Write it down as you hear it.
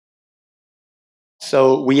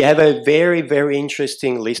So we have a very, very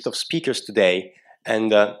interesting list of speakers today. And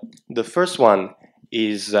the first one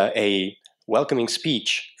is a welcoming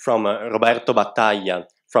speech from Roberto Battaglia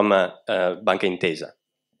from Banca Intesa.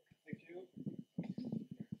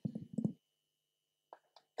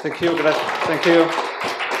 Thank you. Thank you.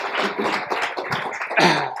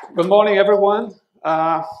 Good morning, everyone.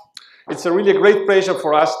 It's a really great pleasure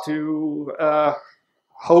for us to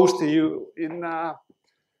host you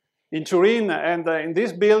in Turin, and in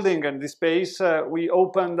this building and this space we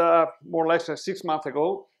opened more or less 6 months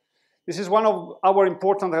ago. This is one of our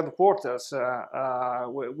important headquarters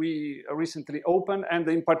we recently opened, and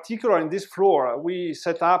in particular in this floor we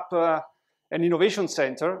set up an innovation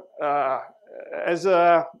center, as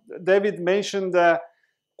David mentioned,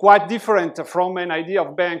 quite different from an idea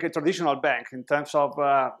of bank, a traditional bank, in terms of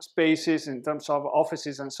spaces, in terms of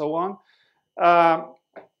offices and so on.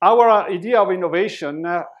 Our idea of innovation,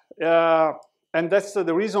 and that's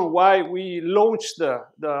the reason why we launched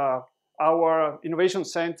our innovation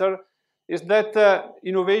center, is that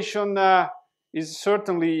innovation is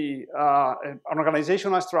certainly an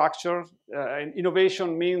organizational structure. And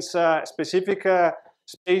innovation means specific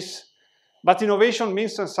space, but innovation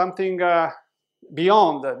means something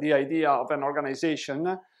beyond the idea of an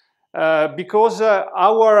organization, because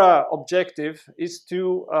our objective is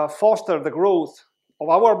to foster the growth of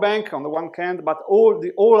our bank on the one hand, but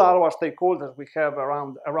all our stakeholders we have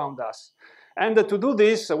around us. And to do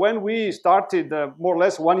this, when we started more or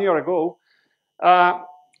less 1 year ago,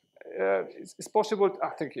 it's possible.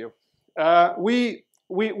 Thank you.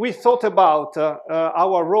 We thought about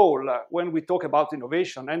our role when we talk about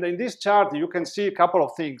innovation, and in this chart you can see a couple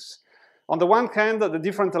of things. On the one hand, the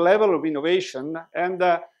different level of innovation, and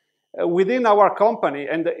within our company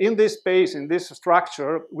and in this space, in this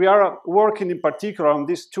structure, we are working in particular on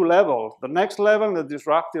these two levels, the next level and the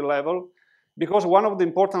disruptive level, because one of the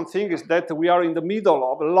important things is that we are in the middle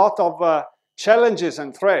of a lot of challenges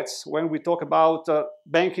and threats when we talk about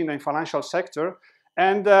banking and financial sector.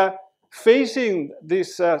 And facing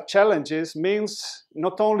these challenges means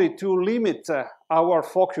not only to limit our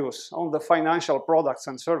focus on the financial products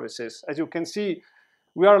and services. As you can see,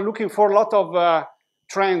 we are looking for a lot of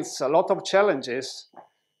trends, a lot of challenges,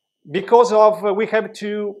 because of we have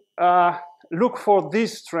to look for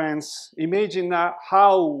these trends, imagine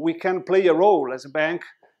how we can play a role as a bank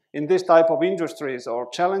in this type of industries or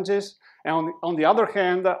challenges, and on the other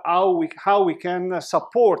hand, how we can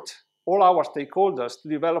support all our stakeholders to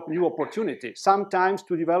develop new opportunities, sometimes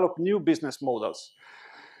to develop new business models.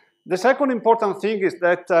 The second important thing is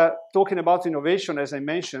that talking about innovation, as I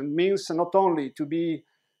mentioned, means not only to be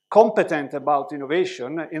competent about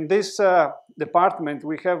innovation. In this department,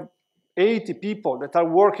 we have 80 people that are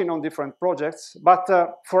working on different projects. But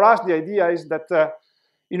for us, the idea is that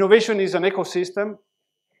innovation is an ecosystem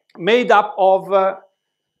made up of,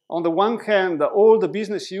 on the one hand, all the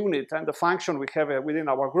business unit and the function we have within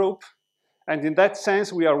our group. And in that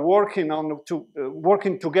sense, we are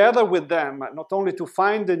working together with them, not only to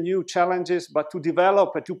find the new challenges, but to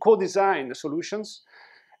develop, to co-design the solutions.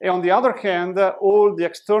 And on the other hand, all the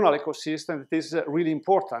external ecosystem that is really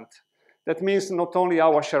important. That means not only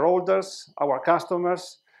our shareholders, our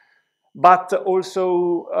customers, but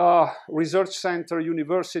also research center,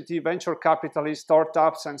 university, venture capitalists,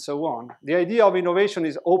 startups, and so on. The idea of innovation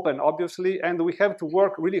is open, obviously, and we have to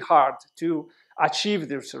work really hard to achieve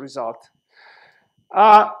this result.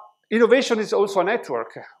 Innovation is also a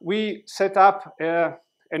network. We set up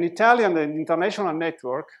an Italian and international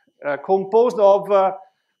network composed of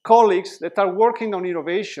colleagues that are working on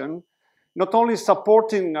innovation, not only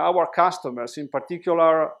supporting our customers, in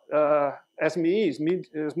particular SMEs,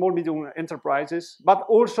 small medium enterprises, but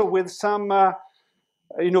also with some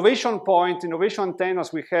innovation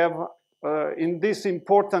antennas we have in these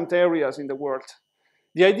important areas in the world.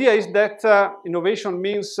 The idea is that innovation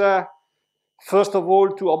means, first of all,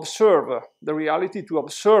 to observe the reality, to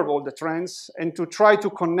observe all the trends, and to try to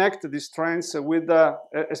connect these trends with a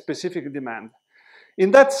specific demand. In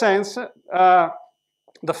that sense,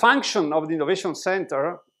 the function of the Innovation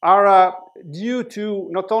Center are due to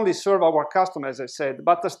not only serve our customers, as I said,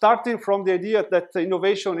 but starting from the idea that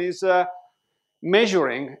innovation is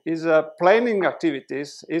measuring, is planning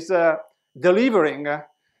activities, is delivering.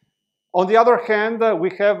 On the other hand,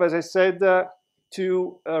 we have, as I said,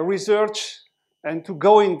 to research and to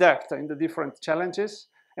go in depth in the different challenges.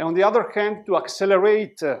 And on the other hand, to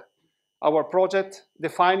accelerate our project,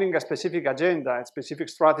 defining a specific agenda and specific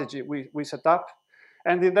strategy we set up.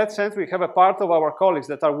 And in that sense, we have a part of our colleagues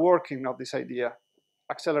that are working on this idea,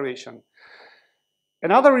 acceleration.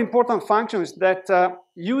 Another important function is that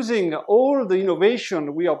using all the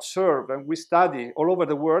innovation we observe and we study all over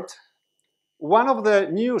the world, one of the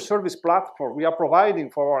new service platforms we are providing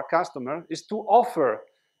for our customer is to offer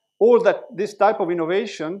all this type of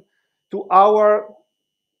innovation to our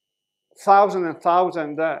thousands and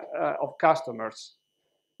thousands of customers,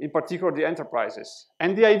 in particular the enterprises.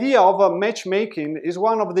 And the idea of matchmaking is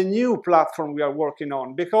one of the new platforms we are working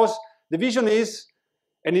on, because the vision is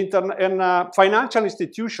a financial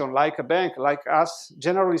institution like a bank, like us,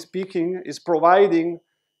 generally speaking, is providing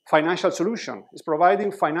financial solution, is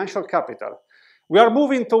providing financial capital. We are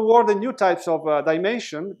moving toward the new types of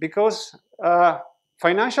dimension because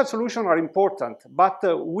financial solutions are important, but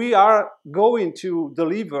we are going to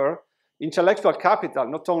deliver intellectual capital,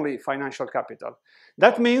 not only financial capital.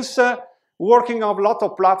 That means working on a lot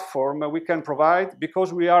of platforms we can provide,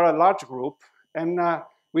 because we are a large group and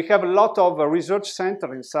we have a lot of research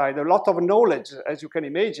center inside, a lot of knowledge, as you can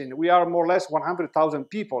imagine. We are more or less 100,000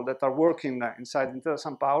 people that are working inside Intesa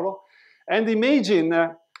Sanpaolo. And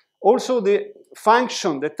imagine also the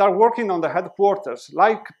function that are working on the headquarters,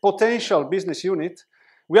 like potential business unit.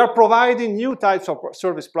 We are providing new types of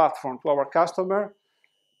service platform to our customer,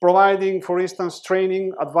 providing, for instance,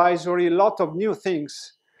 training, advisory, a lot of new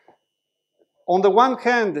things. On the one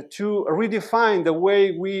hand, to redefine the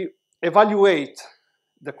way we evaluate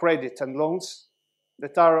the credit and loans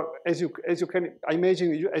that are, as you can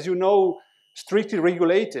imagine, as you know, strictly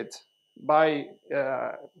regulated by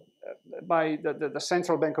the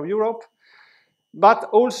Central Bank of Europe, but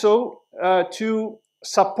also to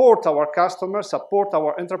support our customers, support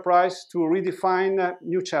our enterprise to redefine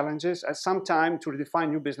new challenges, at some time to redefine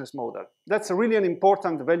new business model. That's really an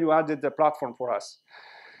important value-added platform for us.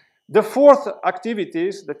 The fourth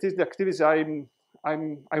activities, that is the activities I'm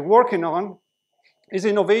working on, is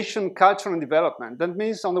innovation, culture, and development. That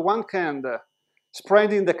means, on the one hand,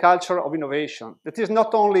 spreading the culture of innovation. That is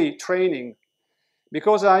not only training,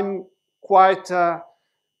 because I'm quite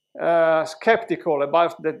skeptical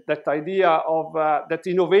about that idea of that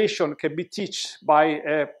innovation can be taught by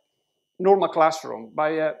a normal classroom,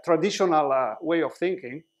 by a traditional way of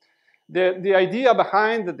thinking. The idea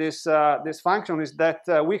behind this function is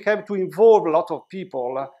that we have to involve a lot of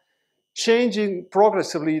people, changing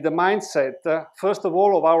progressively the mindset, first of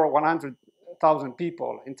all, of our 100,000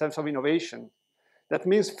 people in terms of innovation. That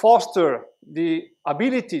means foster the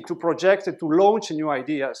ability to project and to launch new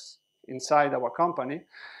ideas inside our company.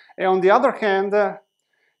 And on the other hand,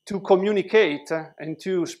 to communicate and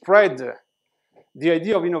to spread the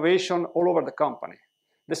idea of innovation all over the company.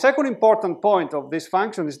 The second important point of this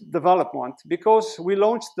function is development, because we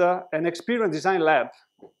launched an experience design lab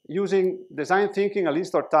using design thinking, a lean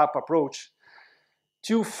startup approach,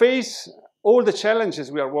 to face all the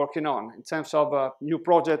challenges we are working on in terms of new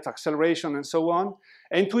project acceleration and so on,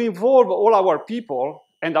 and to involve all our people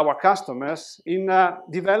and our customers in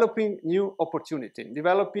developing new opportunity,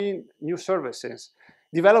 developing new services,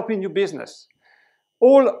 developing new business.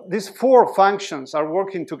 All these four functions are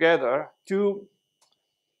working together to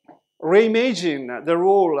reimagine the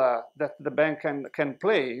role that the bank can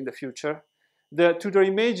play in the future, to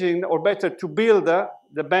reimagine, or better, to build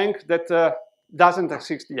the bank that doesn't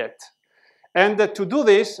exist yet. And to do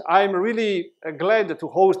this, I'm really glad to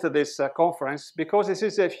host this conference, because this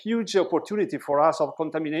is a huge opportunity for us of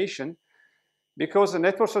contamination, because the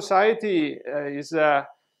network society is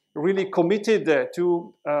really committed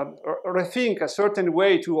to rethink a certain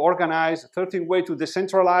way to organize, a certain way to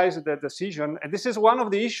decentralize the decision. And this is one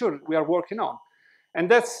of the issues we are working on.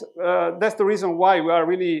 And that's the reason why we are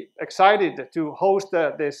really excited to host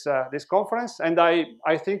this conference. And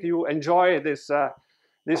I think you enjoy this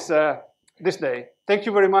day. Thank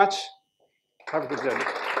you very much. Have a good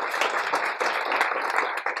day.